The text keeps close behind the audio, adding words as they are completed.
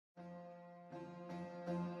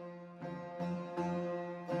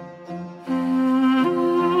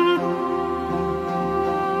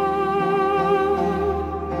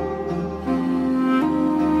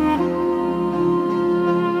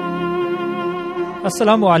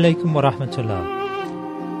Assalamu alaikum wa rahmatullah.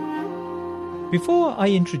 Before I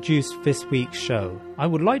introduce this week's show, I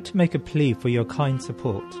would like to make a plea for your kind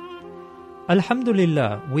support.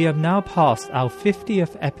 Alhamdulillah, we have now passed our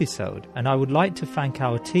 50th episode, and I would like to thank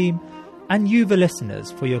our team and you, the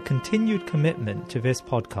listeners, for your continued commitment to this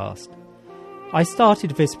podcast. I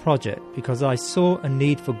started this project because I saw a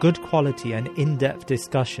need for good quality and in-depth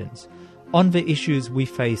discussions on the issues we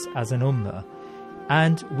face as an ummah,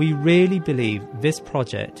 and we really believe this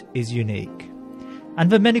project is unique. And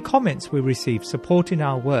the many comments we receive supporting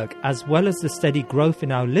our work, as well as the steady growth in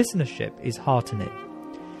our listenership, is heartening.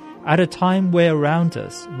 At a time where around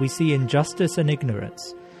us we see injustice and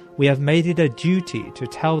ignorance, we have made it a duty to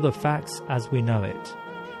tell the facts as we know it.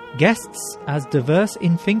 Guests as diverse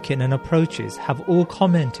in thinking and approaches have all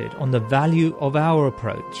commented on the value of our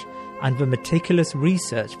approach and the meticulous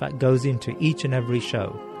research that goes into each and every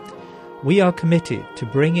show. We are committed to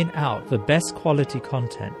bringing out the best quality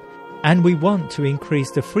content, and we want to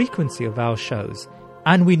increase the frequency of our shows,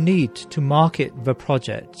 and we need to market the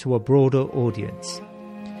project to a broader audience.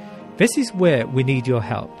 This is where we need your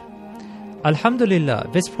help. Alhamdulillah,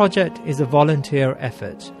 this project is a volunteer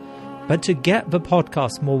effort, but to get the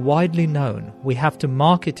podcast more widely known, we have to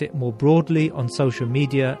market it more broadly on social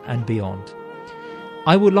media and beyond.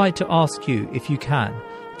 I would like to ask you, if you can,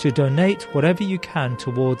 to donate whatever you can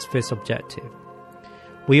towards this objective.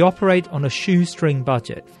 We operate on a shoestring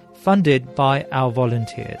budget, funded by our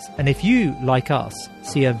volunteers, and if you, like us,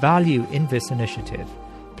 see a value in this initiative,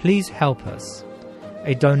 please help us.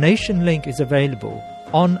 A donation link is available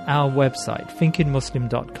on our website,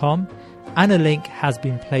 thinkingmuslim.com, and a link has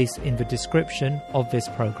been placed in the description of this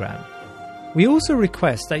program. We also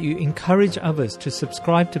request that you encourage others to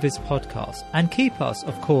subscribe to this podcast and keep us,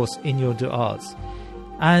 of course, in your du'as,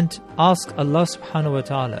 and ask Allah subhanahu wa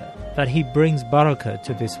ta'ala that He brings barakah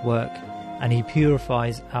to this work and He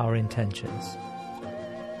purifies our intentions.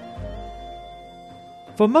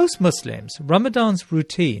 For most Muslims, Ramadan's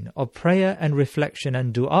routine of prayer and reflection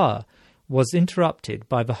and dua was interrupted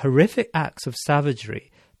by the horrific acts of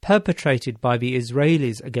savagery perpetrated by the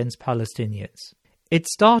Israelis against Palestinians. It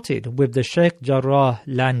started with the Sheikh Jarrah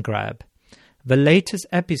land grab, the latest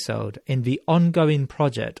episode in the ongoing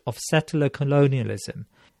project of settler colonialism,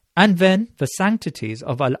 and then the sanctities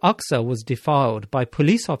of Al-Aqsa was defiled by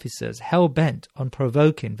police officers hell-bent on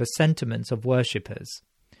provoking the sentiments of worshippers.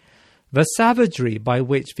 The savagery by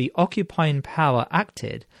which the occupying power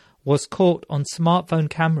acted was caught on smartphone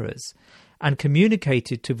cameras and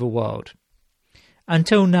communicated to the world.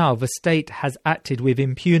 Until now, the state has acted with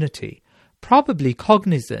impunity, probably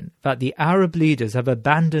cognizant that the Arab leaders have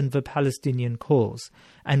abandoned the Palestinian cause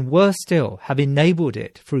and, worse still, have enabled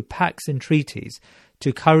it through pacts and treaties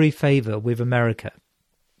to curry favour with America.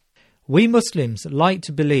 We Muslims like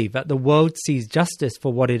to believe that the world sees justice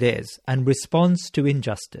for what it is and responds to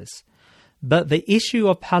injustice. But the issue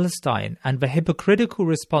of Palestine and the hypocritical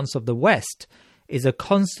response of the West is a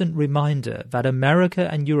constant reminder that America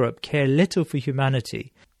and Europe care little for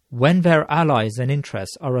humanity when their allies and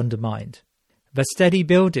interests are undermined. The steady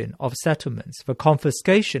building of settlements, the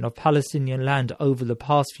confiscation of Palestinian land over the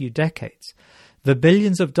past few decades, the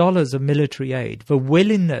billions of dollars of military aid, the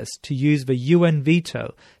willingness to use the UN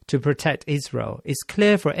veto to protect Israel is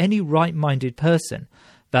clear for any right-minded person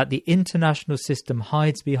that the international system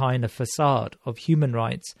hides behind a facade of human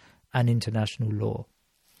rights and international law.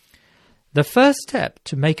 The first step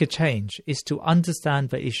to make a change is to understand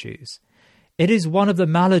the issues. It is one of the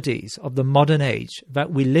maladies of the modern age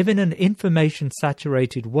that we live in an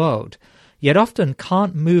information-saturated world, yet often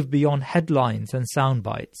can't move beyond headlines and sound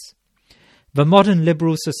bites. The modern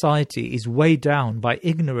liberal society is weighed down by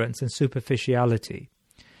ignorance and superficiality.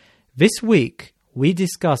 This week, we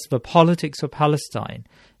discuss the politics of Palestine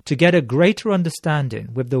to get a greater understanding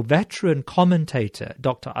with the veteran commentator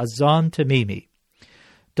Dr. Azzam Tamimi.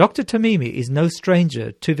 Dr. Tamimi is no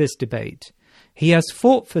stranger to this debate. He has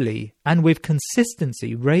thoughtfully and with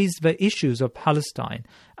consistency raised the issues of Palestine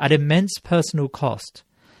at immense personal cost.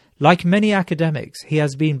 Like many academics, he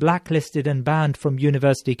has been blacklisted and banned from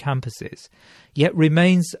university campuses, yet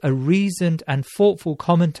remains a reasoned and thoughtful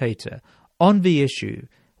commentator on the issue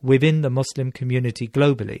within the Muslim community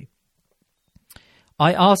globally.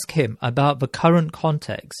 I ask him about the current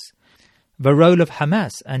context, the role of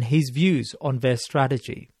Hamas and his views on their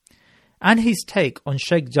strategy, and his take on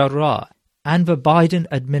Sheikh Jarrah and the Biden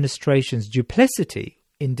administration's duplicity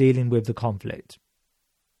in dealing with the conflict.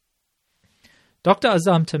 Dr.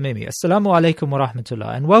 Azzam Tamimi, Assalamu alaikum wa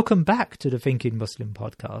rahmatullah, and welcome back to the Thinking Muslim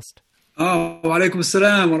podcast. Wa alaikum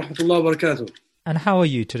assalam wa rahmatullah wa barakatuh. And how are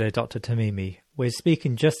you today, Dr. Tamimi? We're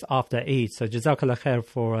speaking just after Eid, so Jazakallah khair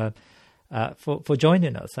for for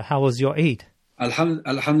joining us. So how was your Eid?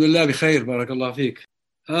 Alhamdulillah bi khair, barakallah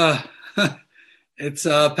fiqh. It's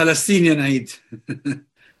a Palestinian Eid.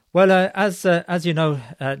 Well, as you know,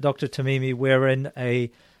 Dr. Tamimi, we're in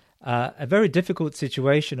a very difficult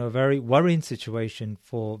situation, a very worrying situation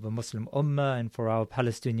for the Muslim Ummah and for our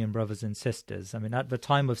Palestinian brothers and sisters. I mean, at the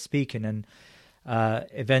time of speaking, and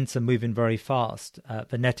events are moving very fast,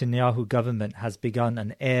 the Netanyahu government has begun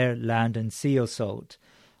an air, land and sea assault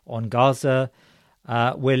on Gaza.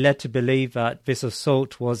 We're led to believe that this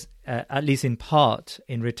assault was, at least in part,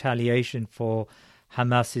 in retaliation for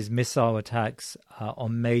Hamas's missile attacks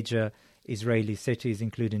on major Israeli cities,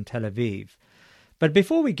 including Tel Aviv. But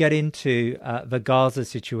before we get into the Gaza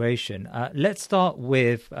situation, let's start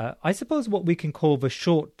with, I suppose, what we can call the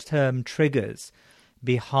short-term triggers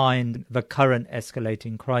behind the current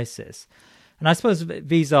escalating crisis. And I suppose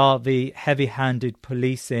these are the heavy-handed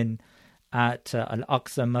policing at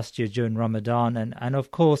Al-Aqsa Masjid during Ramadan, and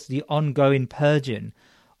of course the ongoing purging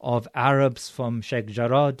of Arabs from Sheikh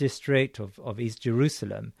Jarrah district of East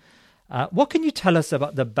Jerusalem. What can you tell us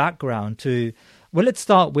about the background to, well, let's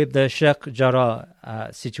start with the Sheikh Jarrah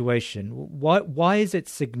situation. Why is it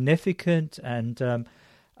significant? And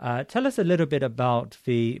tell us a little bit about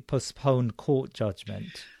the postponed court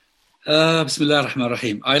judgment. Bismillah ar-Rahman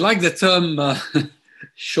ar-Rahim. I like the term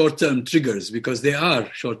short-term triggers because they are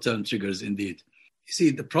short-term triggers indeed. You see,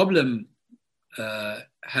 the problem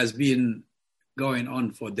has been going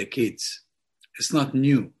on for decades. It's not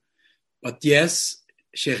new. But yes,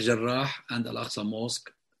 Sheikh Jarrah and Al-Aqsa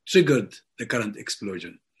Mosque triggered the current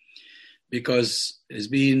explosion because there's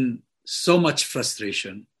been so much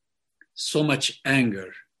frustration, so much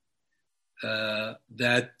anger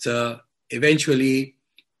that eventually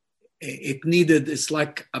it's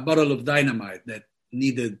like a barrel of dynamite that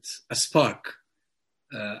needed a spark,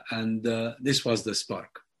 and this was the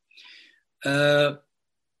spark.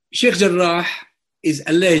 Sheikh Jarrah is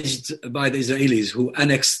alleged by the Israelis who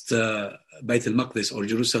annexed Bayt al-Maqdis or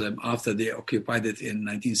Jerusalem after they occupied it in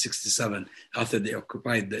 1967, after they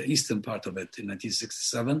occupied the eastern part of it in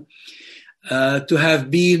 1967, to have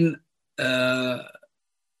been the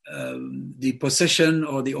possession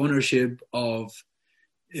or the ownership of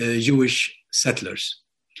Jewish settlers.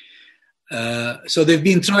 So they've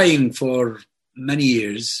been trying for many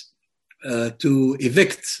years to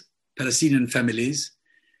evict Palestinian families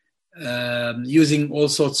using all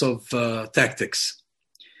sorts of tactics.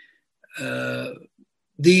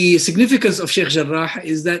 The significance of Sheikh Jarrah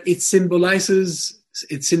is that it symbolizes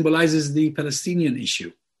the Palestinian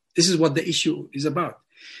issue. This is what the issue is about.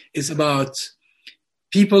 It's about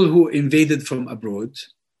people who invaded from abroad,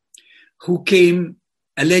 who came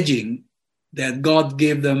alleging that God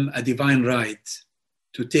gave them a divine right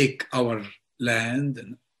to take our land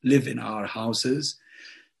and live in our houses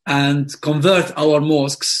and convert our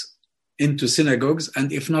mosques into synagogues,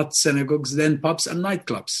 and if not synagogues, then pubs and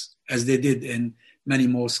nightclubs, as they did in many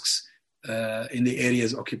mosques in the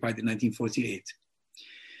areas occupied in 1948.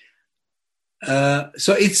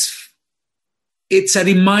 So it's a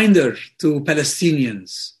reminder to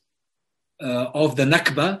Palestinians of the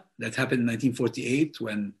Nakba that happened in 1948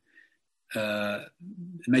 when the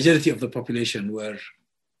majority of the population were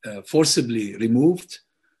forcibly removed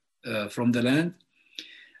from the land.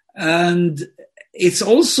 And it's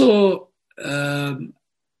also an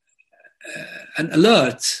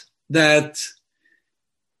alert that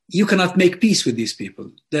you cannot make peace with these people,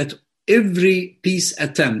 that every peace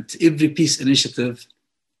attempt, every peace initiative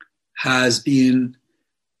has been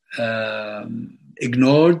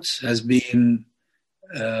ignored, has been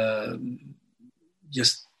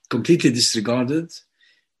just completely disregarded.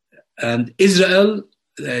 And Israel,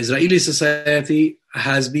 the Israeli society,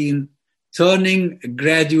 has been turning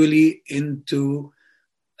gradually into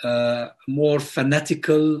a more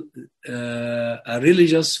fanatical, a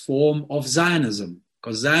religious form of Zionism,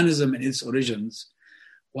 because Zionism in its origins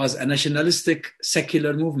was a nationalistic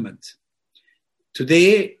secular movement.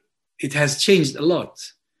 Today, it has changed a lot.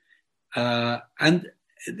 And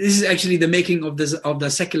this is actually the making of the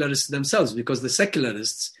secularists themselves, because the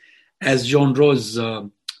secularists, as John Rose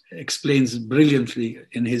explains brilliantly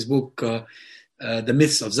in his book, The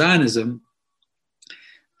Myths of Zionism,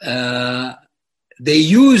 they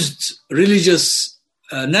used religious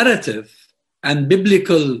narrative and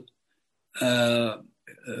biblical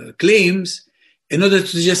claims in order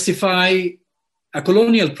to justify a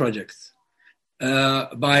colonial project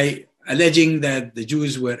by alleging that the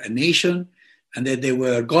Jews were a nation and that they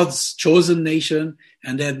were God's chosen nation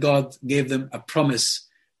and that God gave them a promise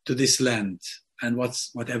to this land and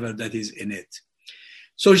whatever that is in it.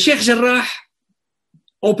 So Sheikh Jarrah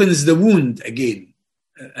opens the wound again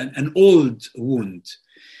an old wound.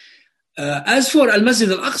 As for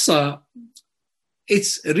Al-Masjid Al-Aqsa,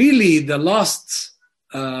 it's really the last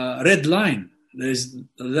red line.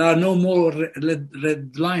 There are no more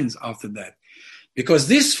red lines after that. Because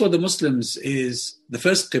this, for the Muslims, is the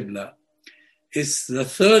first Qibla. It's the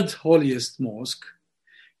third holiest mosque.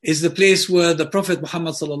 It's the place where the Prophet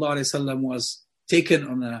Muhammad ﷺ was taken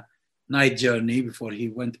on a night journey before he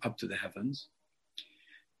went up to the heavens.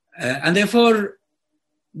 And therefore,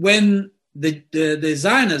 when the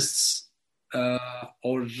Zionists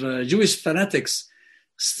or Jewish fanatics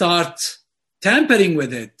start tampering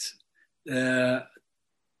with it,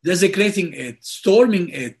 desecrating it, storming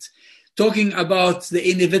it, talking about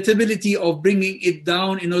the inevitability of bringing it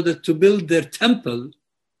down in order to build their temple,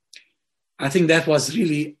 I think that was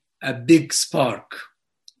really a big spark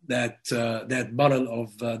that barrel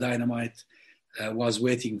of dynamite was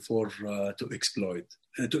waiting for to explode.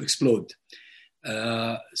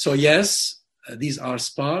 So yes, these are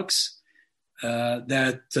sparks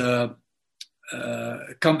that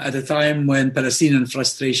come at a time when Palestinian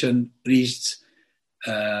frustration reached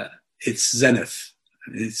its zenith.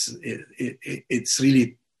 It's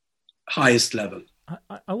really highest level.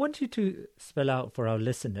 I want you to spell out for our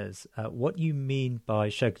listeners what you mean by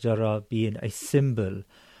Sheikh Jarrah being a symbol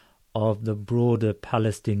of the broader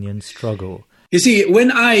Palestinian struggle. You see, when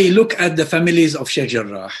I look at the families of Sheikh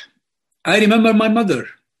Jarrah, I remember my mother.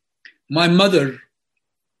 My mother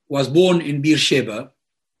was born in Beersheba,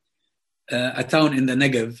 a town in the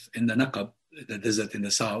Negev, in the Naqab, the desert in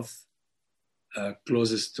the south,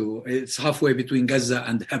 closest to, it's halfway between Gaza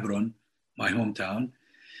and Hebron, my hometown.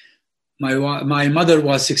 My mother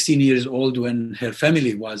was 16 years old when her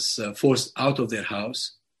family was forced out of their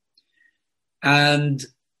house. And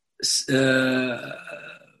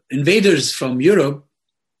invaders from Europe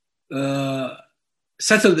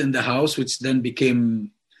settled in the house, which then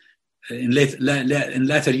became, in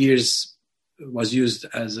later years, was used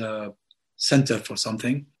as a center for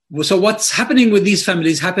something. So what's happening with these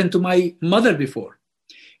families happened to my mother before.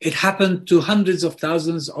 It happened to hundreds of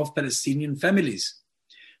thousands of Palestinian families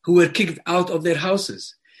who were kicked out of their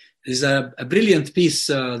houses. There's a brilliant piece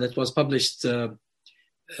that was published the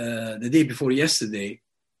day before yesterday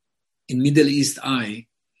in Middle East Eye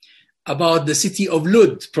about the city of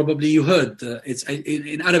Lud. Probably you heard. It's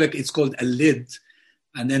in Arabic, it's called Al-Lid,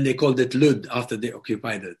 and then they called it Lud after they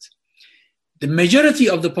occupied it. The majority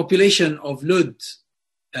of the population of Lud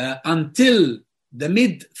until the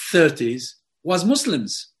mid-30s was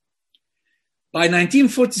Muslims. By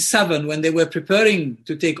 1947, when they were preparing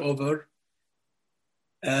to take over,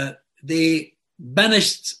 they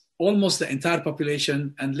banished almost the entire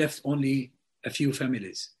population and left only a few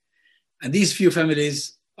families. And these few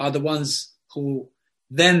families are the ones who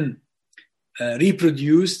then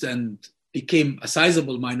reproduced and became a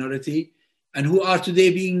sizable minority, and who are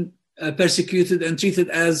today being persecuted and treated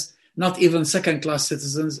as not even second-class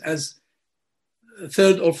citizens, as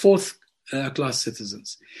third or fourth-class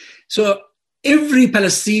citizens. So every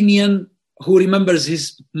Palestinian who remembers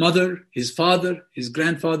his mother, his father, his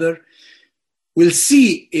grandfather, will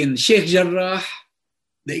see in Sheikh Jarrah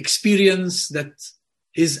the experience that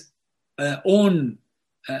his own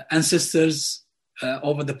ancestors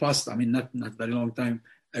over the past, not very long time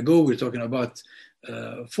ago, we're talking about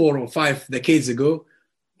 4 or 5 decades ago,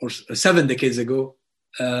 or 7 decades ago,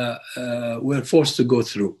 were forced to go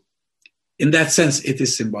through. In that sense, it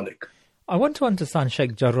is symbolic. I want to understand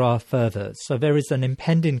Sheikh Jarrah further. So there is an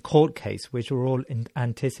impending court case which we're all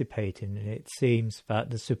anticipating, and it seems that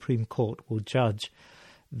the Supreme Court will judge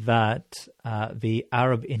that the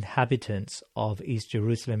Arab inhabitants of East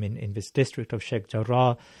Jerusalem in this district of Sheikh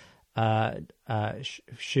Jarrah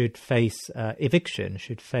should face eviction,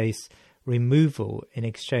 should face removal in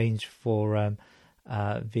exchange for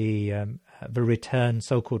the return,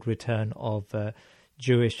 so-called return of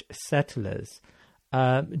Jewish settlers.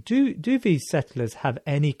 Do these settlers have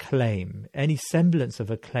any claim, any semblance of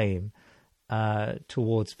a claim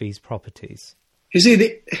towards these properties? You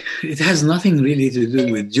see, it has nothing really to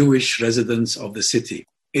do with Jewish residents of the city.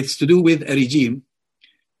 It's to do with a regime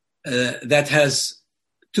that has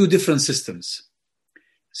 2 different systems.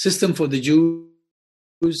 System for the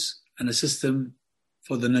Jews and a system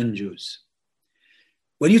for the non-Jews.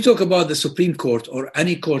 When you talk about the Supreme Court or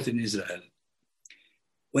any court in Israel,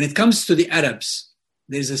 when it comes to the Arabs,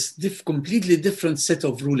 there's a completely different set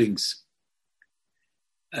of rulings,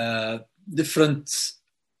 different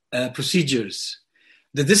procedures.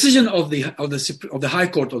 The decision of the High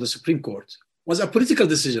Court or the Supreme Court was a political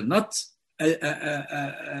decision, not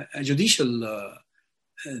a judicial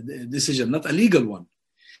decision, not a legal one.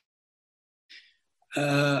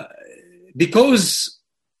 Because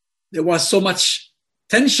there was so much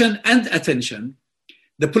tension and attention,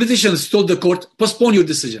 the politicians told the court, postpone your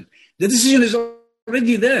decision. The decision is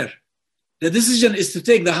already there. The decision is to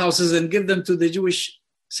take the houses and give them to the Jewish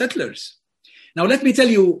settlers. Now, let me tell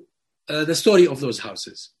you the story of those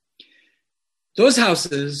houses. Those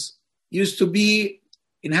houses used to be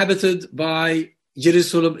inhabited by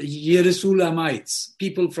Jerusalemites,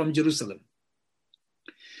 people from Jerusalem.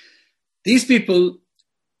 These people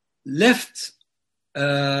left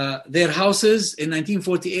their houses in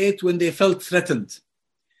 1948 when they felt threatened.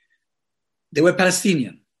 They were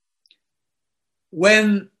Palestinian.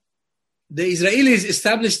 When the Israelis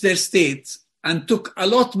established their state and took a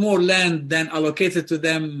lot more land than allocated to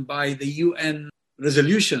them by the UN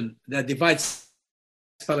resolution that divides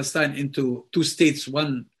Palestine into two states,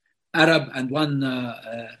 one Arab and one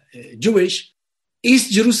Jewish,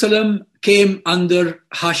 East Jerusalem came under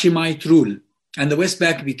Hashemite rule, and the West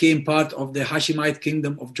Bank became part of the Hashemite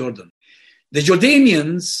kingdom of Jordan. The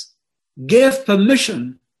Jordanians gave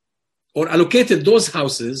permission or allocated those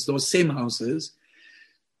houses, those same houses,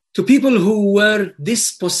 to people who were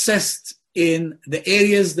dispossessed in the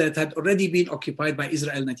areas that had already been occupied by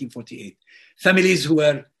Israel in 1948. Families who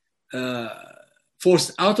were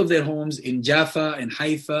forced out of their homes in Jaffa, in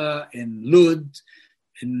Haifa, in Lud,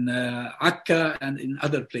 in Akka, and in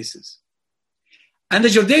other places. And the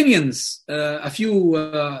Jordanians, a few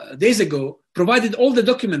days ago, provided all the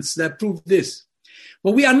documents that proved this.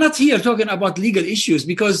 But we are not here talking about legal issues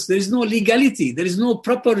because there is no legality. There is no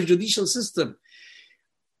proper judicial system.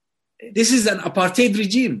 This is an apartheid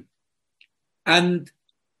regime. And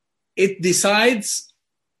it decides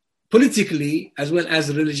politically as well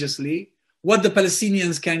as religiously what the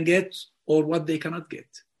Palestinians can get or what they cannot get.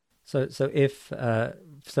 So if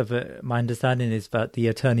my understanding is that the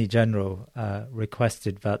Attorney General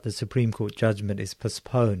requested that the Supreme Court judgment is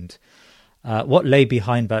postponed. What lay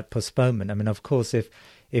behind that postponement? I mean, of course, if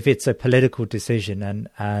it's a political decision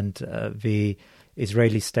and the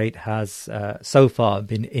Israeli state has so far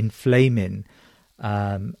been inflaming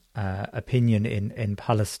opinion in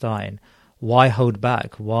Palestine, why hold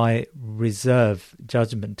back? Why reserve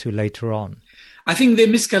judgment to later on? I think they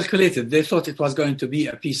miscalculated. They thought it was going to be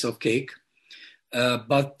a piece of cake,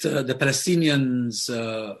 but the Palestinians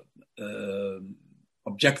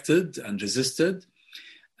objected and resisted.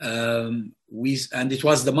 And it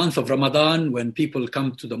was the month of Ramadan when people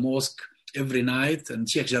come to the mosque every night, and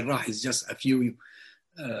Sheikh Jarrah is just a few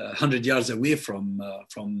 100 yards away from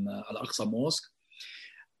Al-Aqsa Mosque.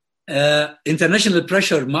 International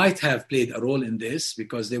pressure might have played a role in this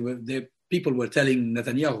because people were telling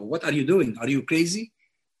Netanyahu, "What are you doing? Are you crazy?"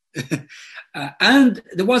 And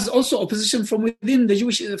there was also opposition from within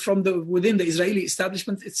within the Israeli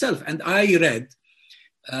establishment itself. And I read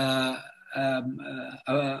a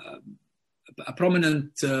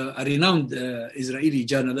prominent, a renowned Israeli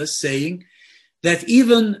journalist saying that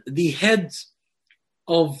even the head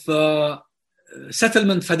of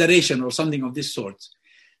Settlement Federation or something of this sort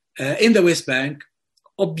in the West Bank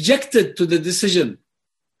objected to the decision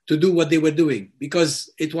to do what they were doing because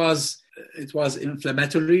it was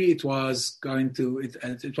inflammatory, it was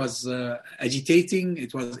agitating,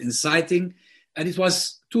 it was inciting, and it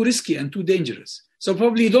was too risky and too dangerous. So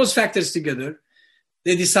probably those factors together,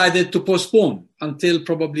 they decided to postpone until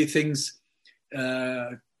probably things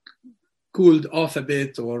cooled off a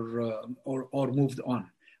bit or moved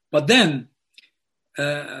on. But then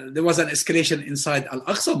there was an escalation inside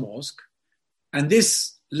Al-Aqsa Mosque, and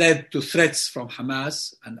this led to threats from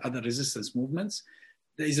Hamas and other resistance movements.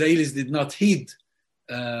 The Israelis did not heed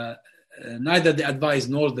neither the advice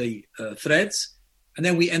nor the threats, and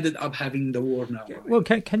then we ended up having the war now. Well,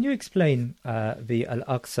 can you explain the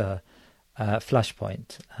Al-Aqsa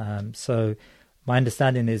flashpoint? So my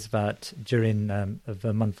understanding is that during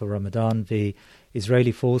the month of Ramadan, the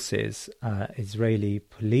Israeli forces, Israeli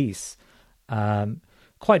police,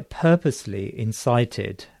 quite purposely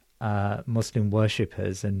incited Muslim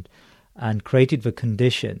worshippers and created the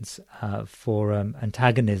conditions for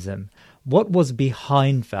antagonism. What was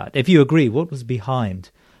behind that? If you agree, what was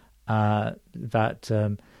behind that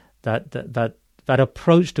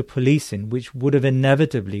approach to policing, which would have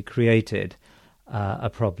inevitably created a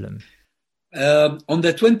problem? On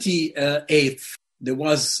the 28th, there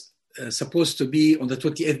was supposed to be, on the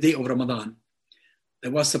 28th day of Ramadan,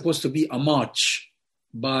 there was supposed to be a march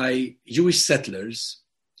by Jewish settlers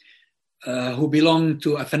who belong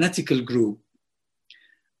to a fanatical group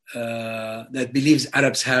that believes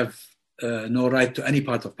Arabs have no right to any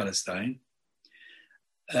part of Palestine,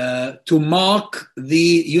 to mark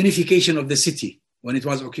the unification of the city when it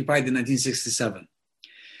was occupied in 1967.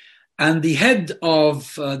 And the head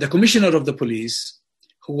of the commissioner of the police,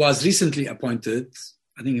 who was recently appointed,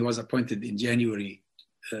 I think he was appointed in January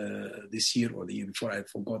this year or the year before, I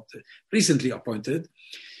forgot, recently appointed,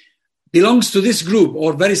 belongs to this group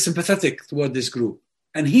or very sympathetic toward this group.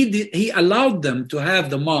 And he allowed them to have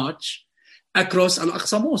the march across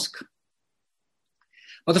Al-Aqsa Mosque.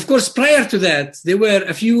 But of course, prior to that, there were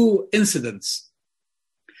a few incidents,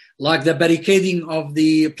 like the barricading of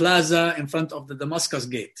the plaza in front of the Damascus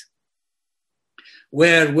Gate,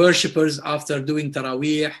 where worshippers, after doing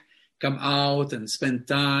Taraweeh, come out and spend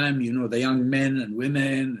time, the young men and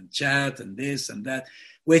women, and chat and this and that,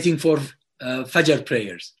 waiting for Fajr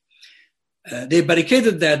prayers. They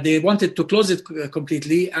barricaded that. They wanted to close it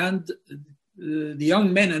completely, and the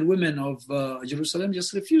young men and women of Jerusalem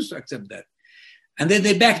just refused to accept that. And then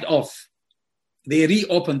they backed off. They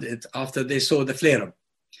reopened it after they saw the flare-up.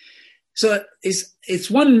 So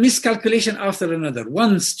it's one miscalculation after another,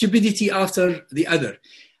 one stupidity after the other.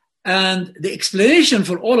 And the explanation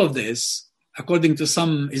for all of this, according to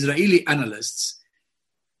some Israeli analysts,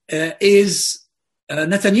 is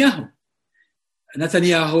Netanyahu.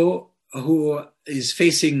 Netanyahu, who is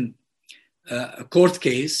facing a court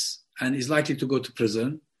case and is likely to go to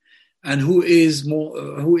prison, and who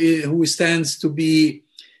stands to be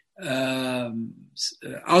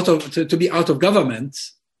out of government,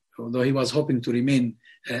 although he was hoping to remain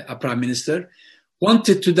a prime minister,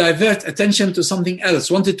 wanted to divert attention to something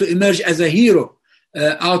else, wanted to emerge as a hero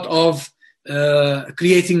out of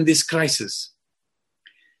creating this crisis.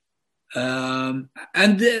 And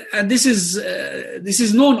this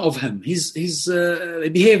is known of him. He's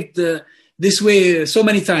behaved this way so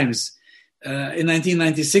many times. In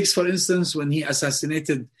 1996, for instance, when he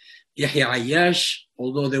assassinated Yahya Ayyash,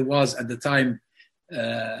 although there was at the time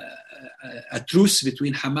a truce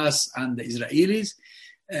between Hamas and the Israelis,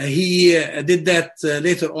 he did that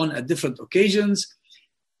later on at different occasions.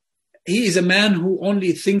 He is a man who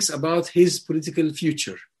only thinks about his political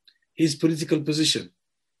future, his political position.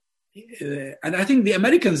 And I think the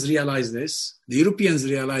Americans realize this, the Europeans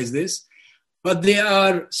realize this, but they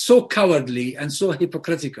are so cowardly and so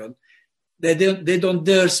hypocritical that they don't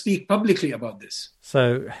dare speak publicly about this.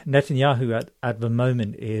 So Netanyahu at the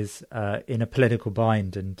moment is in a political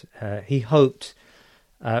bind, and he hoped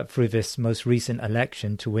through this most recent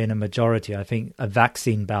election to win a majority. I think a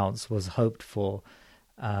vaccine bounce was hoped for,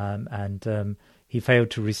 and he failed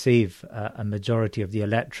to receive a majority of the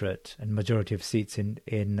electorate and majority of seats in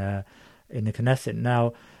the Knesset.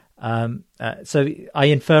 Now, so I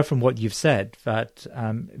infer from what you've said that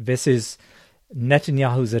this is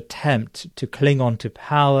Netanyahu's attempt to cling on to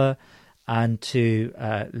power and to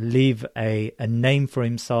leave a name for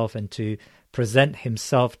himself and to present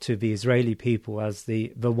himself to the Israeli people as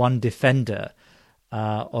the one defender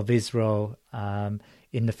of Israel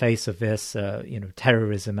in the face of this,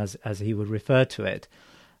 terrorism, as he would refer to it.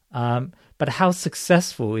 But how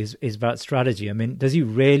successful is that strategy? I mean, does he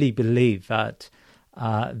really believe that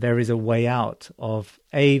there is a way out of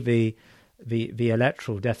the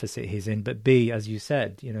electoral deficit he's in, but B, as you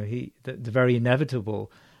said, the very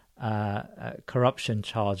inevitable corruption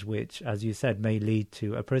charge, which, as you said, may lead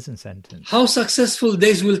to a prison sentence? How successful,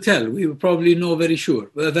 days will tell. We will probably know very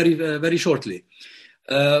shortly.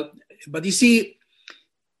 But you see,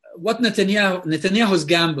 what Netanyahu's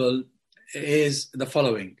gamble is the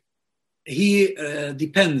following. He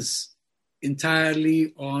depends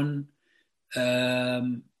entirely on a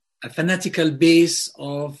fanatical base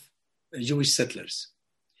of Jewish settlers.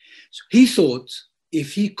 So he thought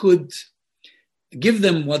if he could give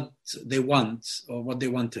them what they want or what they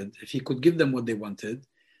wanted, if he could give them what they wanted,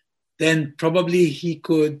 then probably he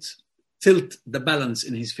could tilt the balance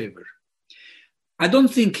in his favor. I don't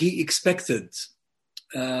think he expected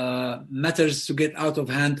matters to get out of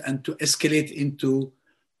hand and to escalate into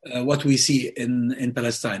what we see in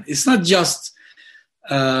Palestine. It's not just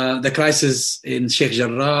the crisis in Sheikh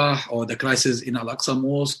Jarrah or the crisis in Al-Aqsa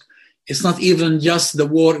Mosque. It's not even just the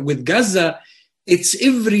war with Gaza. It's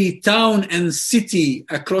every town and city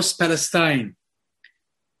across Palestine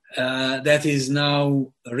that is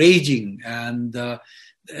now raging. And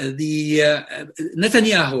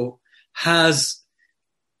Netanyahu has,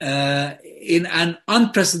 in an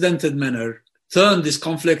unprecedented manner, turned this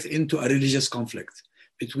conflict into a religious conflict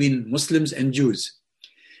between Muslims and Jews.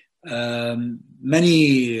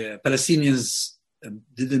 Many Palestinians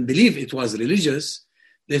didn't believe it was religious.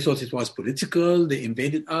 They thought it was political. They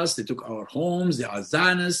invaded us. They took our homes. They are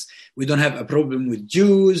Zionists. We don't have a problem with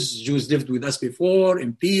Jews. Jews lived with us before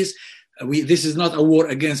in peace. This is not a war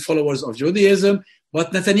against followers of Judaism.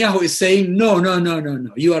 But Netanyahu is saying, no,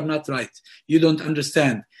 you are not right. You don't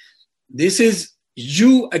understand. This is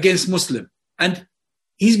Jew against Muslim. And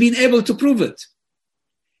he's been able to prove it.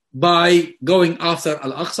 by going after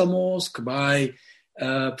Al-Aqsa Mosque, by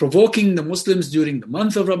provoking the Muslims during the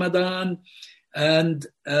month of Ramadan, and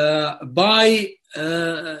by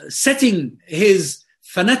setting his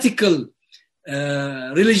fanatical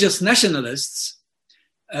religious nationalists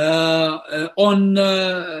on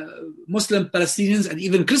Muslim Palestinians and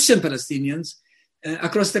even Christian Palestinians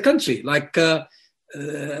across the country, like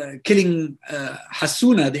killing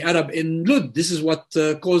Hassuna, the Arab in Lud. This is what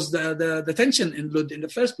caused the tension in Lud in the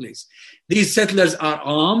first place. These settlers are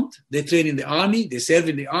armed, they train in the army, they serve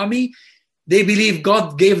in the army, they believe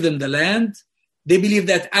God gave them the land, they believe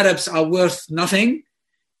that Arabs are worth nothing.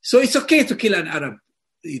 So it's okay to kill an Arab,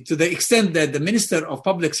 to the extent that the Minister of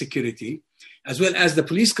Public Security, as well as the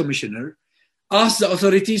police commissioner, asked the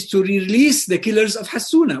authorities to release the killers of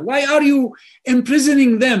Hassuna. Why are you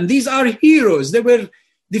imprisoning them? These are heroes. They were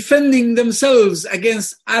defending themselves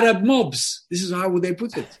against Arab mobs. This is how they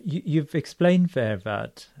put it. You've explained there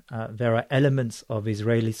that there are elements of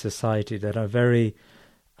Israeli society that are very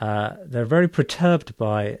perturbed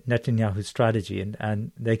by Netanyahu's strategy,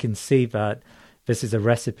 and they can see that this is a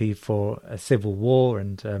recipe for a civil war.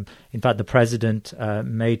 And in fact, the president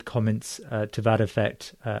made comments to that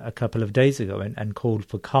effect a couple of days ago and called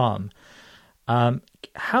for calm.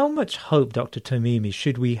 How much hope, Dr. Tamimi,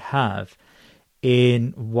 should we have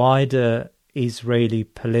in wider Israeli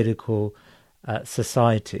political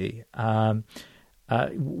society?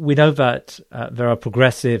 We know that there are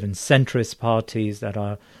progressive and centrist parties that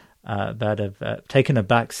have taken a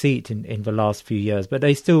back seat in the last few years, but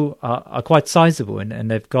they still are quite sizable and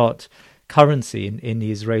they've got currency in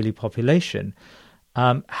the Israeli population.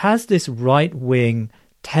 Has this right-wing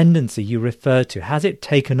tendency you refer to, has it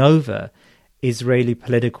taken over Israeli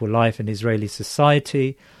political life and Israeli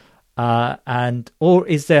society? Or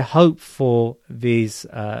is there hope for these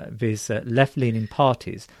left-leaning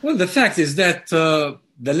parties? Well, the fact is that the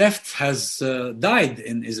left has died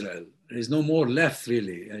in Israel. There is no more left,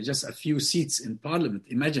 really. Just a few seats in parliament.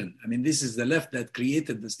 Imagine. I mean, this is the left that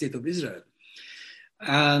created the state of Israel.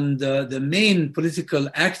 And the main political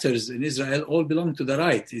actors in Israel all belong to the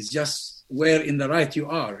right. It's just where in the right you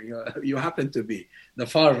are. You happen to be. The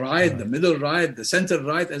far right, the middle right, the center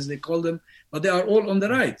right, as they call them. But they are all on the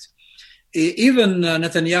right. Even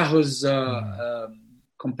Netanyahu's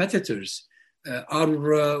competitors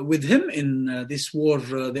are with him in this war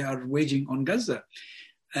they are waging on Gaza.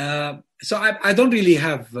 So I don't really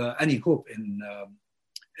have any hope in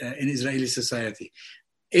Israeli society.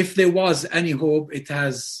 If there was any hope, it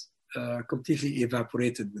has completely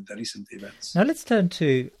evaporated with the recent events. Now let's turn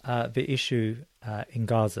to the issue in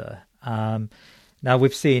Gaza. Now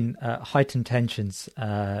we've seen heightened tensions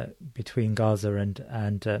between Gaza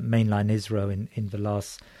and mainland Israel in the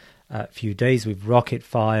last few days, with rocket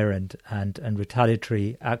fire and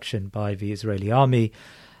retaliatory action by the Israeli army.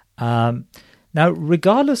 Now,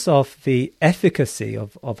 regardless of the efficacy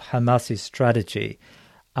of Hamas's strategy,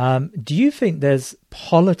 do you think there's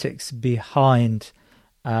politics behind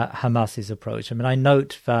Hamas's approach? I mean, I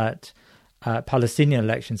note that Palestinian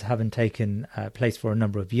elections haven't taken place for a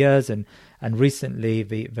number of years, and recently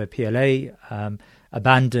the PLA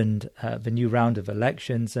abandoned the new round of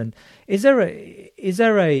elections. And is there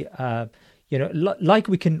a like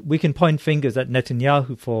we can point fingers at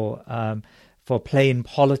Netanyahu for playing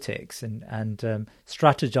politics and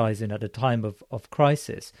strategizing at a time of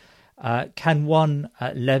crisis. Can one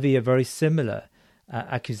levy a very similar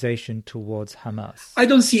accusation towards Hamas? I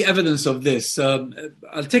don't see evidence of this.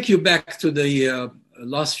 I'll take you back to the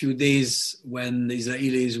last few days when the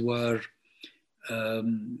Israelis were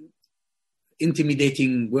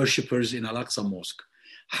intimidating worshippers in Al-Aqsa Mosque.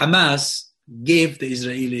 Hamas gave the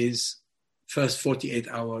Israelis first 48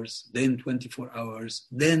 hours, then 24 hours,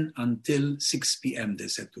 then until 6 p.m., they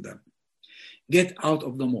said to them, get out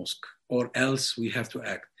of the mosque or else we have to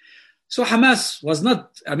act. So Hamas was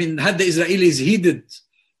not, had the Israelis heeded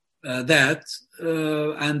that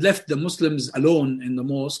and left the Muslims alone in the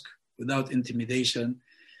mosque without intimidation,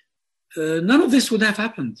 none of this would have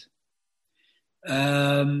happened.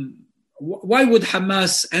 Why would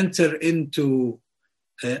Hamas enter into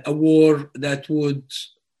a war that would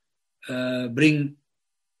bring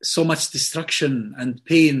so much destruction and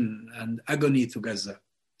pain and agony to Gaza?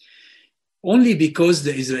 Only because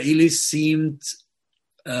the Israelis seemed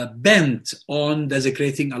bent on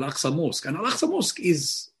desecrating Al-Aqsa Mosque. And Al-Aqsa Mosque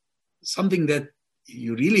is something that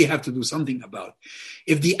you really have to do something about.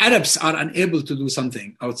 If the Arabs are unable to do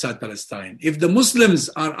something outside Palestine, if the Muslims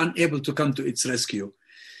are unable to come to its rescue,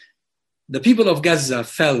 the people of Gaza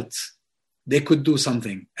felt they could do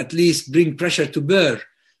something, at least bring pressure to bear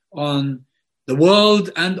on the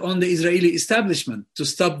world and on the Israeli establishment to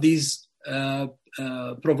stop these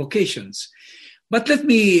provocations. But let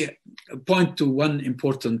me point to one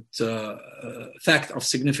important fact of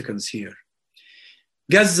significance here.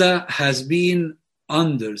 Gaza has been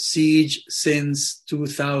under siege since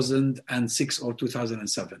 2006 or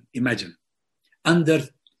 2007. Imagine, under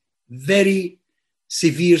very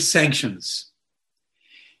severe sanctions.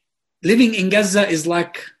 Living in Gaza is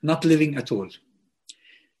like not living at all.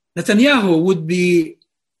 Netanyahu would be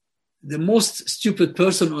the most stupid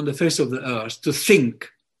person on the face of the earth to think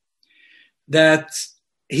that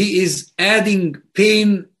he is adding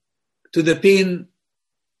pain to the pain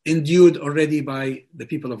endured already by the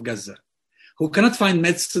people of Gaza, who cannot find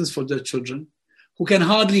medicines for their children, who can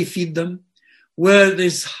hardly feed them, where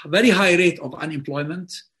there's a very high rate of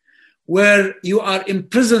unemployment, where you are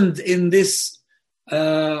imprisoned in this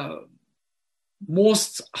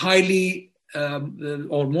most highly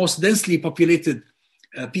or most densely populated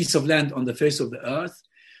piece of land on the face of the earth,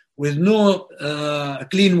 with no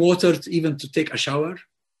clean water even to take a shower.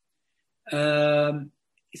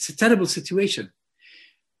 It's a terrible situation.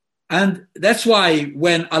 And that's why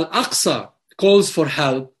when Al-Aqsa calls for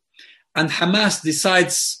help and Hamas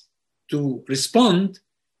decides to respond,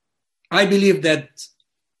 I believe that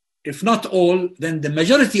if not all, then the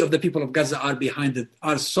majority of the people of Gaza are behind it,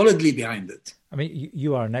 are solidly behind it. I mean,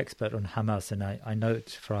 you are an expert on Hamas, and I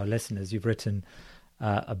note for our listeners, you've written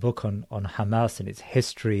a book on Hamas and its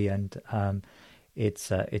history and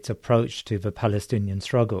its approach to the Palestinian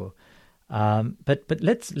struggle. But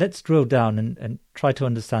let's drill down and try to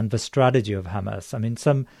understand the strategy of Hamas. I mean,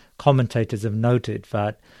 some commentators have noted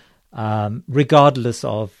that regardless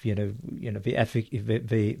of the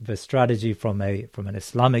strategy from an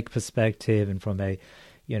Islamic perspective and from a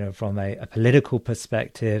political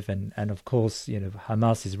perspective, and of course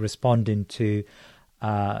Hamas is responding to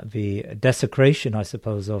the desecration, I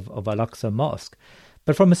suppose, of Al-Aqsa Mosque.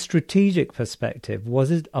 But from a strategic perspective, was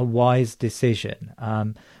it a wise decision?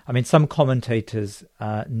 I mean, some commentators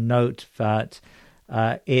note that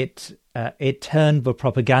it turned the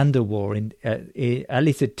propaganda war, at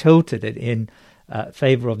least it tilted it in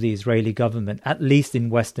favor of the Israeli government, at least in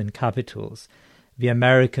Western capitals. The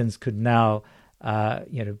Americans could now,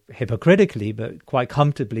 hypocritically, but quite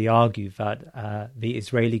comfortably argue that the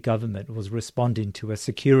Israeli government was responding to a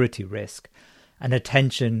security risk, and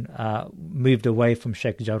attention moved away from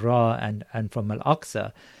Sheikh Jarrah and from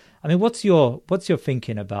Al-Aqsa. I mean, what's your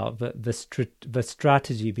thinking about the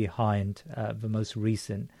strategy behind the most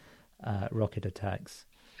recent rocket attacks?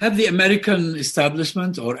 Have the American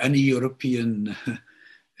establishment or any European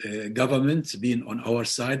government been on our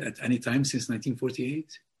side at any time since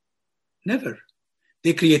 1948? Never.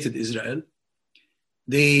 They created Israel.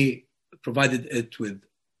 They provided it with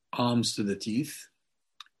arms to the teeth.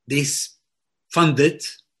 They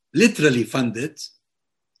literally funded.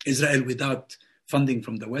 Israel without funding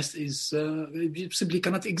from the West simply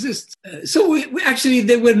cannot exist. So we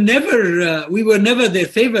were never their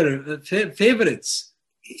favorites.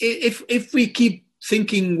 If we keep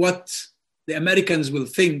thinking what the Americans will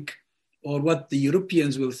think or what the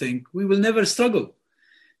Europeans will think, we will never struggle.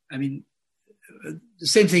 I mean, the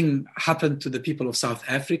same thing happened to the people of South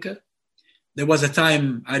Africa. There was a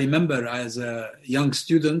time, I remember as a young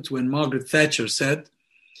student, when Margaret Thatcher said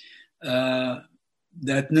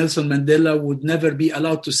that Nelson Mandela would never be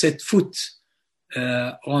allowed to set foot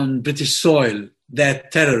on British soil,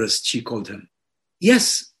 that terrorist, she called him.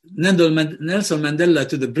 Yes, Nelson Mandela,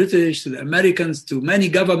 to the British, to the Americans, to many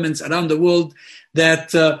governments around the world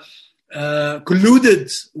that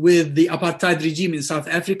colluded with the apartheid regime in South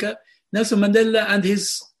Africa, Nelson Mandela and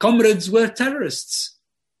his comrades were terrorists.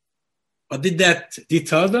 But did that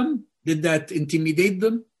deter them? Did that intimidate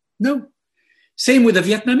them? No. Same with the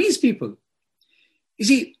Vietnamese people. You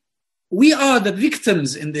see, we are the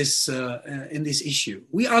victims in this issue.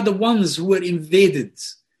 We are the ones who were invaded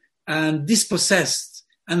and dispossessed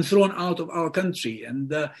and thrown out of our country.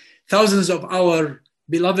 And thousands of our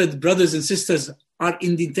beloved brothers and sisters are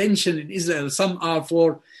in detention in Israel. Some are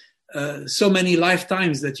for so many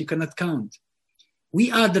lifetimes that you cannot count. We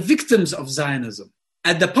are the victims of Zionism.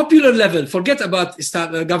 At the popular level, forget about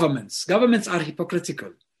governments. Governments are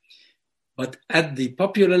hypocritical. But at the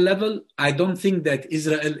popular level, I don't think that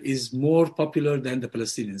Israel is more popular than the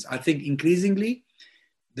Palestinians. I think increasingly,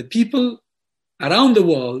 the people around the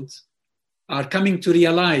world are coming to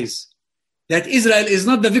realize that Israel is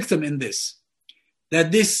not the victim in this,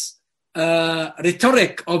 that this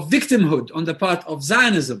rhetoric of victimhood on the part of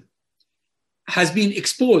Zionism has been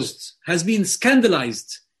exposed, has been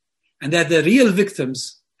scandalized, and that the real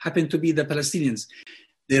victims happen to be the Palestinians.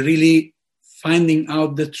 They're really finding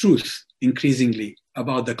out the truth increasingly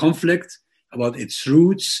about the conflict, about its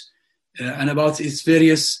roots, and about its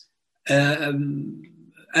various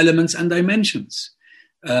elements and dimensions.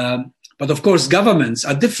 But of course, governments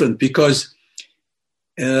are different because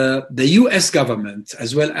the US government,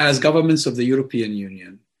 as well as governments of the European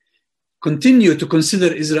Union, continue to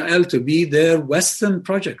consider Israel to be their Western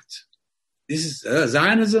project. This is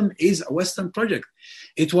Zionism is a Western project.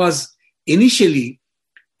 It was initially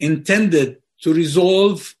intended to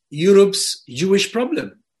resolve Europe's Jewish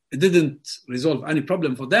problem. It didn't resolve any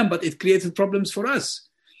problem for them, but it created problems for us.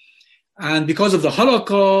 And because of the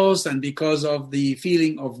Holocaust, and because of the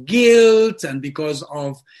feeling of guilt, and because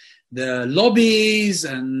of the lobbies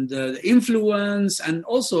and the influence, and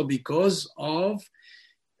also because of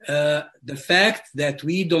the fact that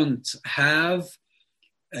we don't have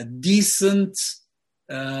a decent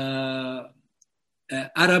Arab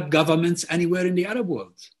governments anywhere in the Arab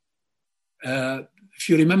world. If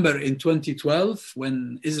you remember in 2012,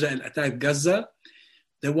 when Israel attacked Gaza,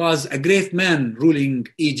 there was a great man ruling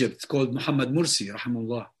Egypt called Mohammed Morsi,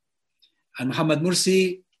 rahimahullah. And Mohammed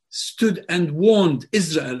Morsi stood and warned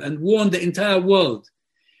Israel and warned the entire world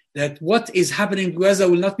that what is happening in Gaza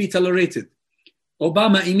will not be tolerated.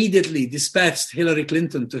 Obama immediately dispatched Hillary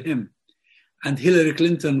Clinton to him. And Hillary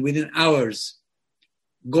Clinton, within hours,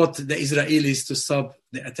 got the Israelis to stop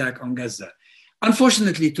the attack on Gaza.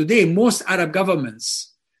 Unfortunately, today, most Arab governments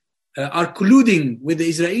are colluding with the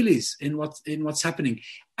Israelis in what's happening.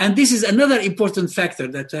 And this is another important factor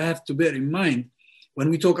that I have to bear in mind when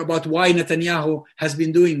we talk about why Netanyahu has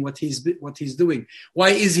been doing what he's doing.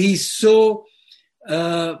 Why is he so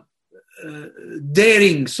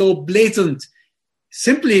daring, so blatant?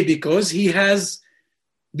 Simply because he has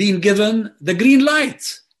been given the green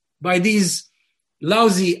light by these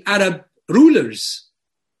lousy Arab rulers,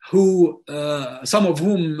 who some of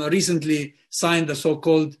whom recently signed the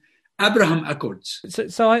so-called Abraham Accords.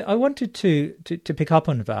 So I wanted to pick up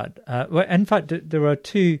on that. Well, in fact, there are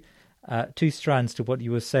two strands to what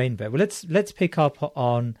you were saying there. Well, let's pick up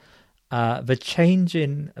on the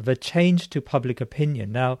change to public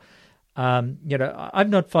opinion. Now, I've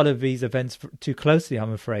not followed these events too closely,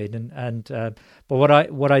 I'm afraid, but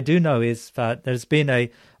what I do know is that there's been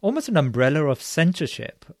almost an umbrella of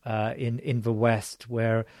censorship in the West,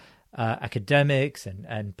 where academics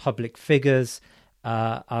and public figures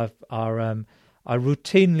are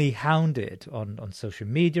routinely hounded on social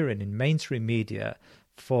media and in mainstream media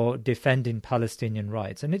for defending Palestinian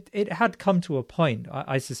rights. And it had come to a point,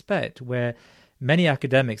 I suspect, where many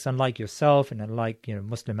academics, unlike yourself and unlike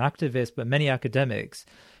Muslim activists, but many academics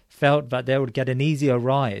felt that they would get an easier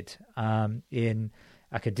ride in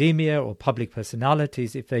academia or public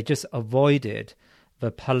personalities if they just avoided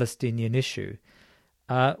the Palestinian issue.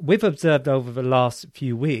 We've observed over the last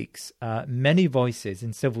few weeks many voices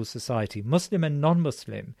in civil society, Muslim and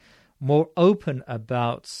non-Muslim, more open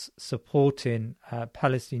about supporting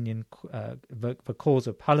Palestinian the cause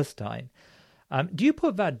of Palestine. Do you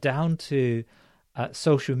put that down to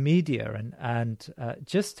social media and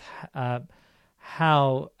just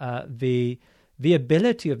how the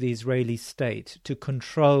ability of the Israeli state to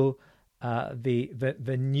control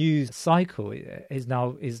the news cycle is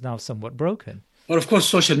now somewhat broken? Well, of course,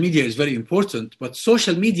 social media is very important, but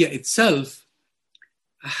social media itself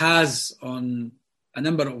has, on a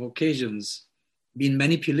number of occasions, been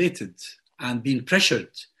manipulated and been pressured.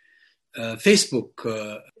 Facebook,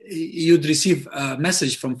 you'd receive a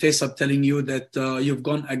message from Facebook telling you that you've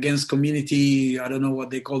gone against community, I don't know what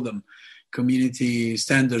they call them, community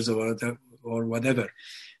standards or whatever.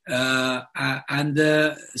 And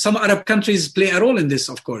some Arab countries play a role in this,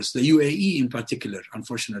 of course, the UAE in particular,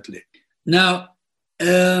 unfortunately. Now,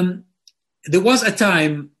 there was a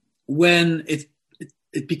time when it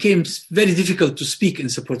became very difficult to speak in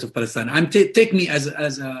support of Palestine. Take me as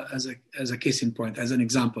a case in point, as an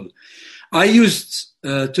example. I used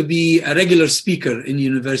to be a regular speaker in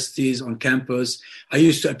universities, on campus. I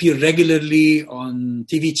used to appear regularly on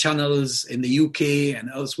TV channels in the UK and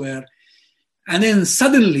elsewhere. And then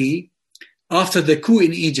suddenly, after the coup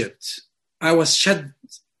in Egypt, I was shut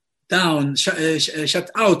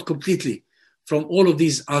out completely from all of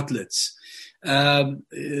these outlets.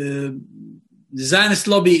 The Zionist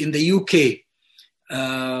lobby in the UK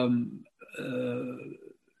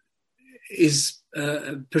is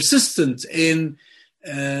persistent in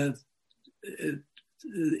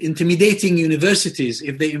intimidating universities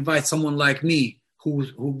if they invite someone like me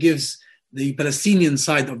who gives the Palestinian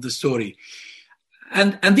side of the story.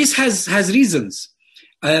 And this has reasons.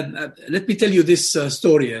 Let me tell you this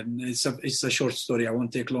story, and it's a short story. I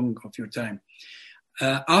won't take long of your time.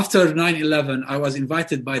 After 9/11, I was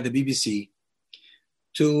invited by the BBC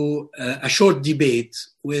to a short debate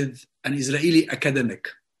with an Israeli academic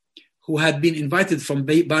who had been invited from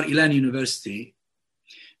Bar Ilan University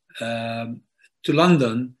to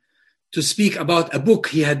London to speak about a book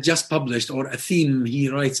he had just published, or a theme he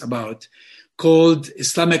writes about, called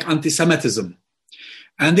Islamic Anti-Semitism.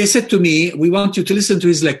 And they said to me, we want you to listen to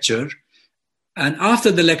his lecture, and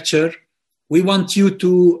after the lecture, we want you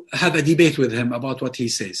to have a debate with him about what he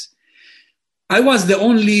says. I was the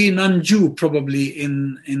only non-Jew probably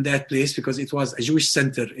in that place, because it was a Jewish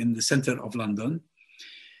center in the center of London.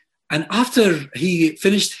 And after he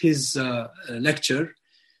finished his lecture,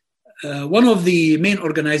 one of the main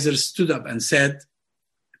organizers stood up and said,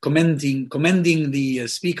 commending the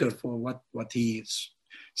speaker for what he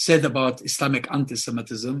said about Islamic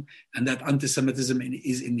anti-Semitism, and that anti-Semitism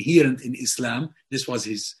is inherent in Islam. This was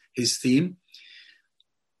his theme.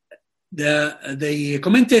 The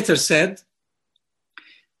commentator said,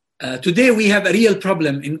 today we have a real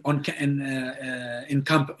problem on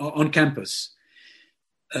campus.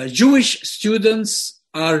 Jewish students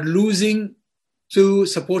are losing to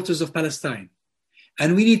supporters of Palestine,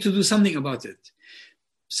 and we need to do something about it.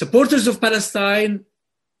 Supporters of Palestine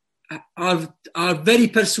are very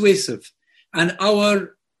persuasive, and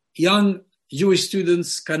our young Jewish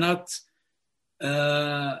students cannot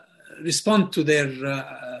respond to their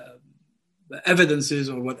evidences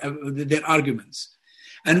or whatever, their arguments.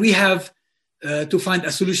 And we have to find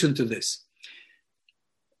a solution to this.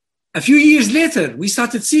 A few years later, we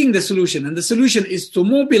started seeing the solution, and the solution is to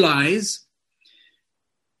mobilize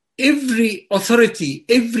every authority,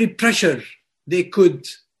 every pressure they could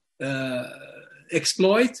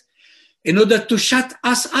exploit in order to shut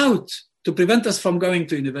us out, to prevent us from going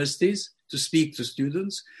to universities to speak to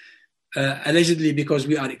students, allegedly because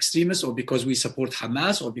we are extremists, or because we support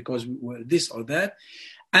Hamas, or because we're this or that.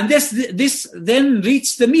 And this then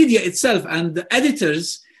reached the media itself, and the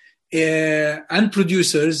editors and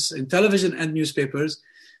producers in television and newspapers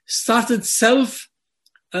started censoring.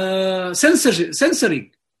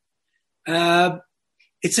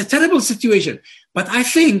 It's a terrible situation. But I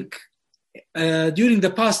think during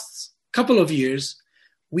the past couple of years,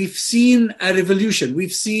 we've seen a revolution.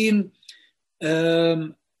 We've seen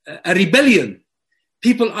a rebellion.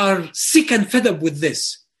 People are sick and fed up with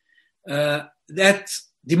this. That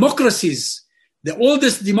democracies, the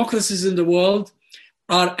oldest democracies in the world,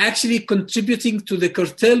 are actually contributing to the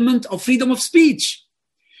curtailment of freedom of speech.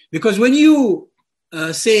 Because when you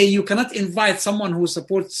say you cannot invite someone who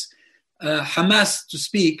supports Hamas to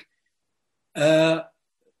speak,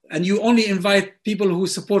 and you only invite people who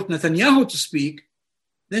support Netanyahu to speak,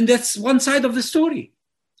 then that's one side of the story.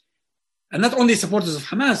 And not only supporters of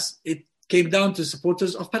Hamas, it came down to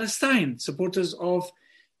supporters of Palestine, supporters of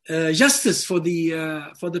justice for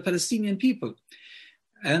the Palestinian people.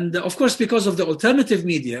 And of course, because of the alternative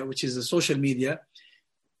media, which is the social media,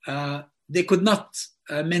 they could not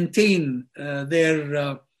maintain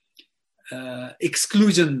their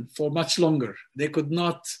exclusion for much longer. They could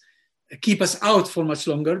not keep us out for much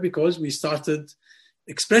longer, because we started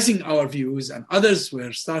expressing our views, and others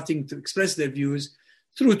were starting to express their views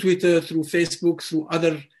through Twitter, through Facebook, through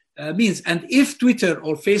other means. And if Twitter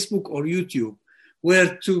or Facebook or YouTube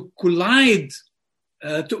were to collide,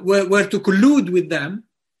 were to collude with them,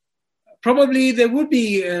 probably there would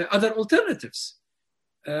be other alternatives.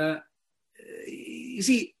 You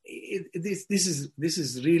see, this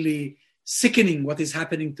is really sickening what is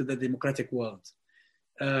happening to the democratic world.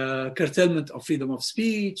 Curtailment of freedom of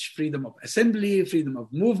speech, freedom of assembly, freedom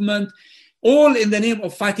of movement, all in the name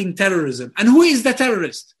of fighting terrorism. And who is the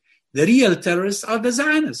terrorist? The real terrorists are the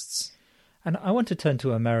Zionists. And I want to turn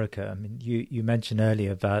to America. I mean, you mentioned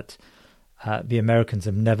earlier that the Americans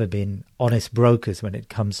have never been honest brokers when it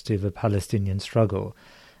comes to the Palestinian struggle.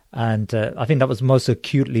 And I think that was most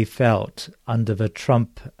acutely felt under the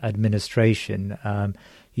Trump administration.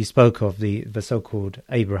 You spoke of the so-called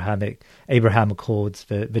Abraham Accords,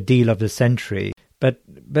 the deal of the century. But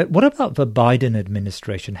what about the Biden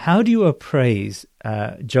administration? How do you appraise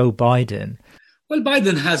Joe Biden? Well,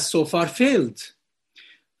 Biden has so far failed.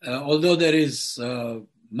 Although there is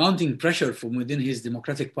mounting pressure from within his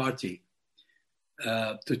Democratic Party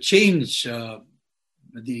to change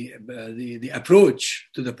the approach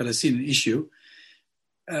to the Palestinian issue,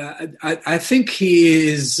 I think he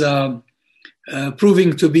is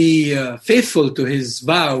proving to be faithful to his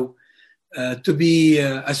vow to be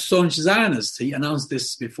a staunch Zionist. He announced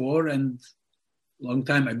this before, and a long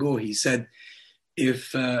time ago he said,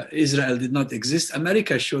 if Israel did not exist,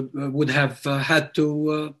 America would have had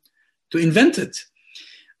to invent it.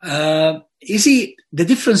 You see, the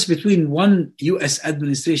difference between one U.S.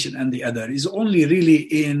 administration and the other is only really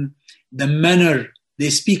in the manner they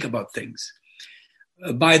speak about things.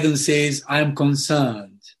 Biden says, I am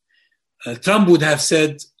concerned. Trump would have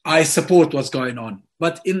said, I support what's going on.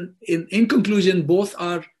 But in conclusion, both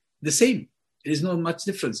are the same. There is not much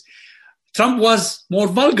difference. Trump was more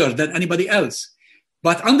vulgar than anybody else.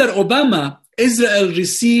 But under Obama, Israel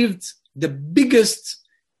received the biggest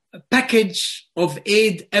package of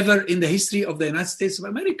aid ever in the history of the United States of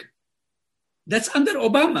America. That's under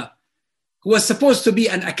Obama, who was supposed to be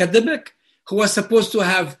an academic, who was supposed to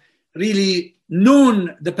have really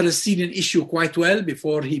known the Palestinian issue quite well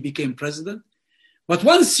before he became president. But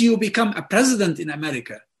once you become a president in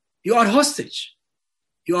America, you are hostage.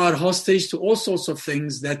 You are hostage to all sorts of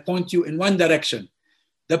things that point you in one direction,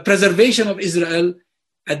 the preservation of Israel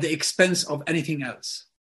at the expense of anything else.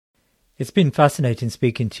 It's been fascinating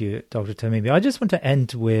speaking to you, Dr. Tamimi. I just want to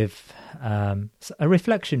end with a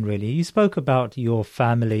reflection, really. You spoke about your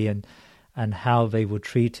family and how they were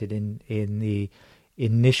treated in the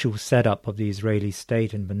initial setup of the Israeli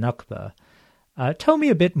state and the Nakba. Tell me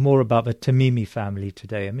a bit more about the Tamimi family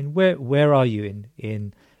today. I mean, where are you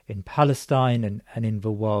in Palestine and in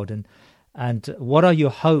the world, and what are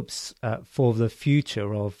your hopes for the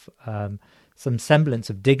future of some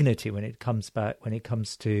semblance of dignity when it comes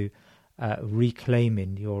to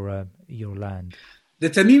reclaiming your land? The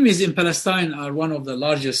Tamimis in Palestine are one of the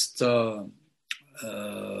largest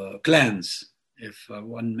clans, if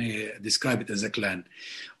one may describe it as a clan.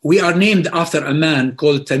 We are named after a man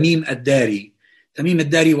called Tamim ad-Dari. Tamim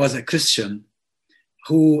ad-Dari was a Christian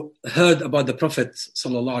who heard about the Prophet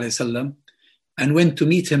ﷺ and went to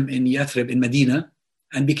meet him in Yathrib in Medina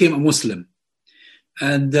and became a Muslim.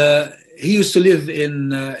 And he used to live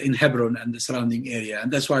in Hebron and the surrounding area,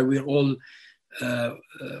 and that's why we're all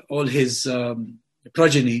his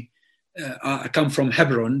progeny come from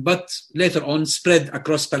Hebron, but later on spread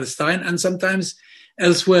across Palestine and sometimes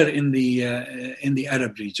elsewhere in the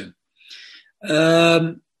Arab region.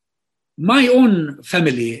 My own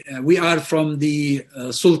family, we are from the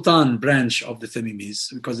Sultan branch of the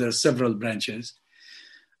Tamimis, because there are several branches.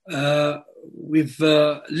 We've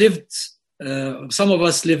lived. Some of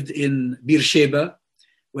us lived in Beersheba,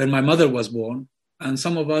 where my mother was born, and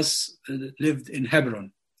some of us lived in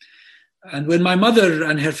Hebron. And when my mother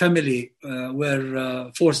and her family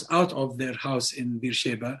were forced out of their house in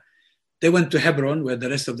Beersheba, they went to Hebron, where the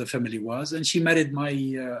rest of the family was, and she married my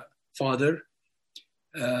father,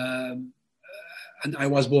 and I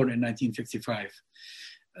was born in 1955.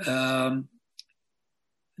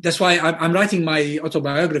 That's why I'm writing my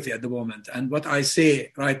autobiography at the moment. And what I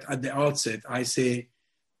say right at the outset, I say,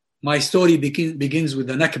 my story begins with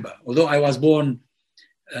the Nakba. Although I was born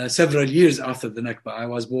several years after the Nakba. I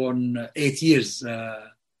was born 8 years,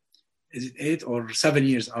 is it 8 or 7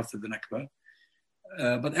 years after the Nakba?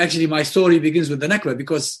 But actually my story begins with the Nakba,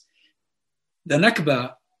 because the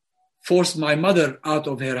Nakba forced my mother out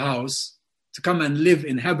of her house to come and live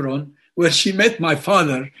in Hebron, where she met my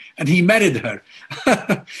father and he married her.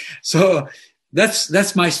 So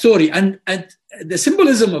that's my story. And the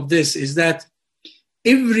symbolism of this is that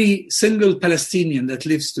every single Palestinian that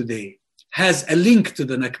lives today has a link to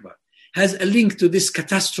the Nakba, has a link to this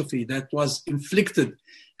catastrophe that was inflicted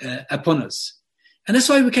upon us. And that's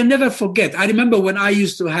why we can never forget. I remember when I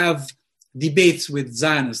used to have debates with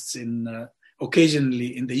Zionists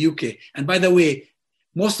occasionally in the UK. And by the way,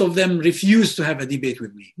 most of them refused to have a debate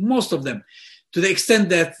with me. Most of them, to the extent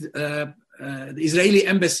that the Israeli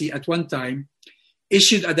embassy at one time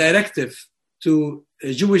issued a directive to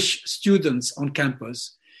Jewish students on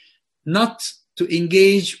campus not to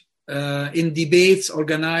engage in debates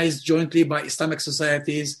organized jointly by Islamic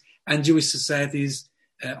societies and Jewish societies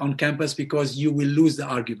on campus, because you will lose the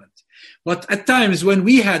argument. But at times when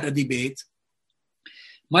we had a debate,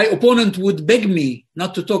 my opponent would beg me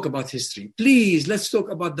not to talk about history. Please, let's talk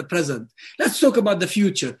about the present. Let's talk about the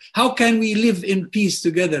future. How can we live in peace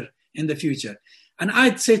together in the future? And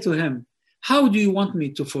I'd say to him, how do you want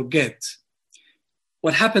me to forget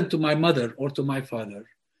what happened to my mother or to my father,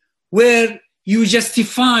 where you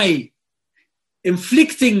justify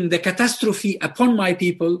inflicting the catastrophe upon my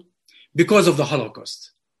people because of the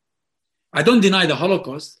Holocaust? I don't deny the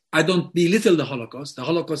Holocaust. I don't belittle the Holocaust. The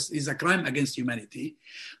Holocaust is a crime against humanity.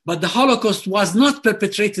 But the Holocaust was not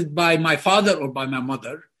perpetrated by my father or by my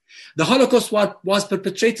mother. The Holocaust was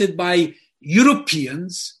perpetrated by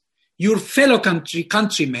Europeans, your fellow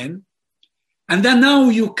countrymen. And then now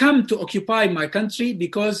you come to occupy my country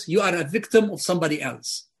because you are a victim of somebody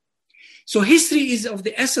else. So history is of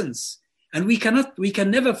the essence. And we can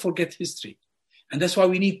never forget history. And that's why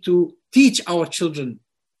we need to teach our children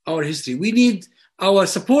our history. We need our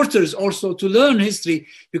supporters also to learn history,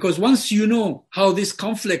 because once you know how this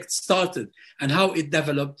conflict started and how it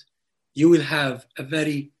developed, you will have a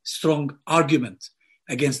very strong argument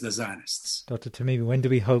against the Zionists. Dr. Tamimi, when do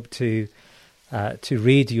we hope to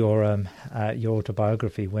read your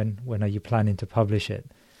autobiography? When are you planning to publish it?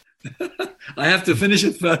 I have to finish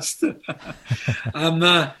it first.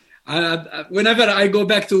 Whenever I go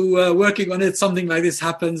back to working on it, something like this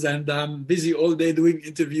happens, and I'm busy all day doing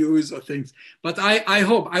interviews or things. But I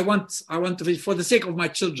hope, I want to finish, for the sake of my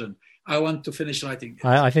children, I want to finish writing it.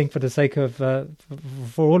 I think for the sake of,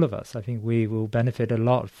 for all of us, I think we will benefit a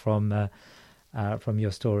lot from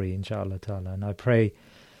your story, inshallah ta'ala. And I pray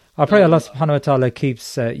Allah subhanahu wa ta'ala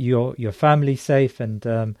keeps your family safe.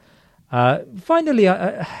 And finally,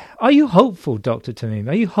 are you hopeful, Dr. Tamimi?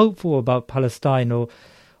 Are you hopeful about Palestine? Or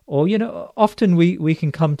often we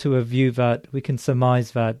can come to a view that we can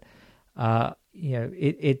surmise that,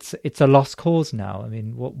 it's a lost cause now. I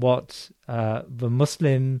mean, what the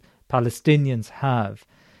Muslim Palestinians have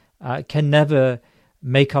can never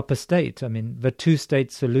make up a state. I mean, the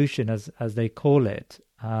two-state solution, as they call it,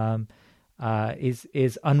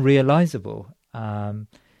 is unrealizable.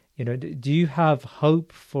 Do you have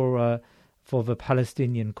hope for the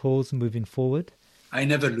Palestinian cause moving forward? I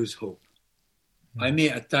never lose hope. I may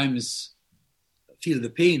at times feel the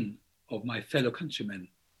pain of my fellow countrymen.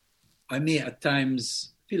 I may at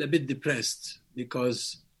times feel a bit depressed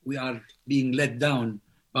because we are being let down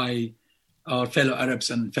by our fellow Arabs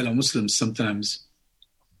and fellow Muslims sometimes.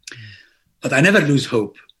 But I never lose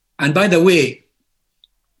hope. And by the way,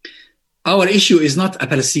 our issue is not a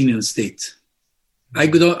Palestinian state. I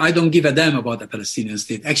don't give a damn about a Palestinian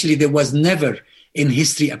state. Actually, there was never in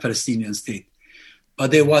history a Palestinian state,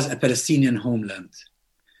 but there was a Palestinian homeland.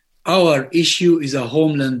 Our issue is a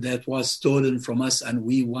homeland that was stolen from us, and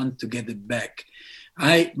we want to get it back.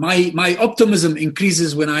 My optimism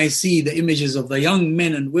increases when I see the images of the young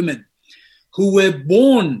men and women who were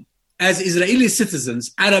born as Israeli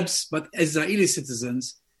citizens, Arabs, but Israeli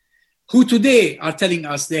citizens, who today are telling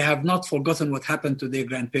us they have not forgotten what happened to their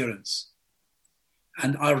grandparents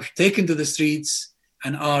and are taken to the streets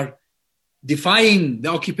and are defying the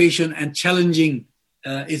occupation and challenging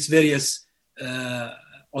its various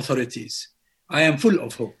authorities. I am full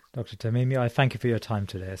of hope. Dr. Tamimi, I thank you for your time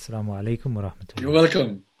today. Assalamu alaikum wa rahmatullah. You're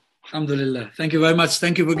welcome. Alhamdulillah. Thank you very much.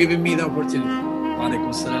 Thank you for giving me the opportunity. Wa alaikum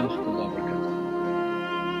assalam.